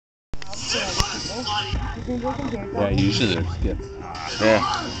Yeah, usually they're skip. Yeah.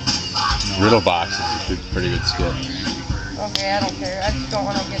 Riddle box is a pretty good skip. Okay, I don't care. I just don't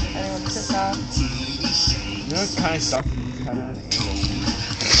want to get anyone pissed off. You know what kind of stuff? Kind of an angle.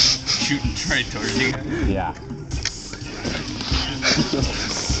 Shooting right towards you. Yeah.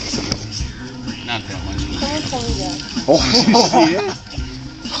 Not that much. Someone tell me that. Oh, you see it?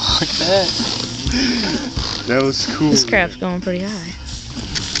 Fuck that. That was cool. This crap's going pretty high.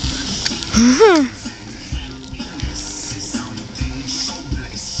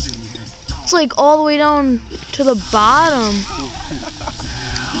 It's like all the way down to the bottom.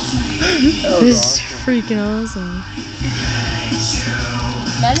 This is freaking awesome.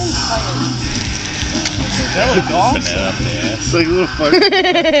 Men in fire. That was awesome. It's like a little fun.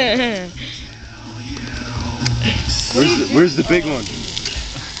 Where's the big one?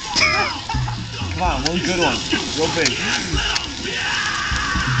 Come on, one good one. Real big.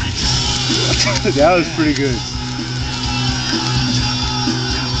 That was pretty good.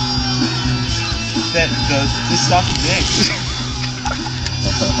 This stuff's big.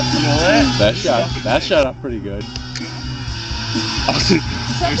 You know that? That shot up pretty good.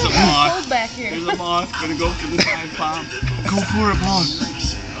 There's a Something moth. cold back here. There's a moth. Gonna go for the time bomb. Go for it, moth.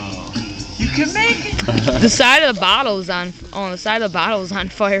 Oh. You can make it. The side of the bottle is on. Oh, the side of the bottle was on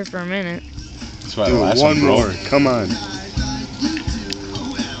fire for a minute. That's why the Dude, last one more. broke. Come on.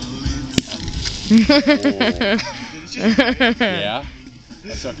 Yeah.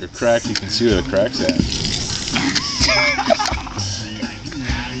 That sucker cracked. You can see where the crack's at.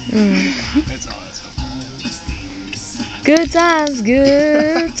 That's awesome. Good times,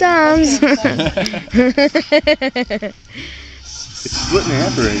 good times. It's split in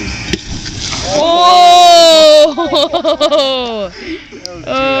half already. Oh!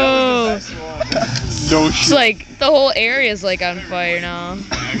 Oh! No It's shit. like the whole area is like on fire now.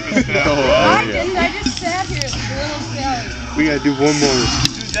 I didn't. I just sat here. It's a little Sally. We gotta do one more.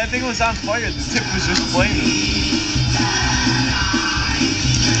 Dude, that thing was on fire. The tip was just flaming.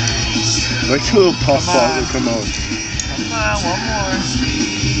 Like a little puff ball will come out. Come on, one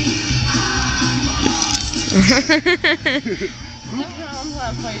more. I'm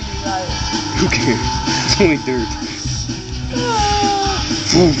on fire, you guys. Who cares? It's only dirt.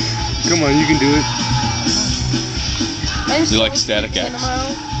 Boom. Come on, you can do it. You like Static X?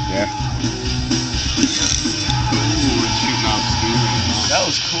 Yeah. That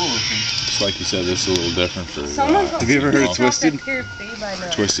was cool looking. Just like you said, this is a little different for Have you ever heard of Twisted?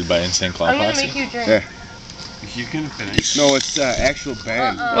 Twisted by Insane Clown I'm gonna Posse. make you drink. Yeah. You can finish. No, it's actual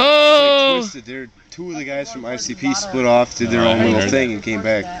band. It's Oh! like Twisted. They're two of the guys from ICP split off, did their Oh, I own heard little that. thing, and came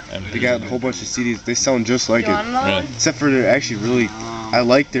back. They got a whole bunch of CDs. They sound just like You it. want another Really? one? Except for they're actually really. I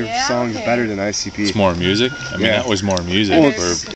like their Yeah, songs okay. better than ICP. It's more music. I mean, Yeah. that was more music Well, for